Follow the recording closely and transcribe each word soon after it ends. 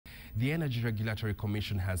The Energy Regulatory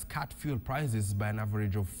Commission has cut fuel prices by an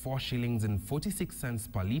average of 4 shillings and 46 cents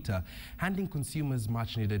per litre, handing consumers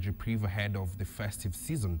much-needed reprieve ahead of the festive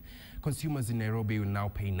season. Consumers in Nairobi will now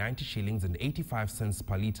pay 90 shillings and 85 cents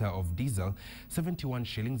per litre of diesel, 71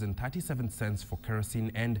 shillings and 37 cents for kerosene,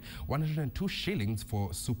 and 102 shillings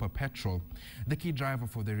for super petrol. The key driver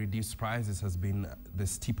for the reduced prices has been the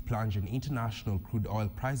steep plunge in international crude oil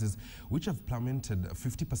prices, which have plummeted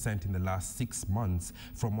 50% in the last 6 months,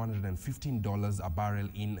 from $115 a barrel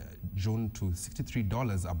in June to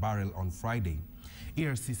 $63 a barrel on Friday.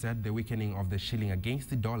 ERC said the weakening of the shilling against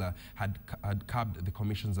the dollar had curbed the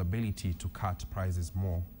Commission's ability to cut prices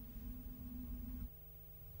more.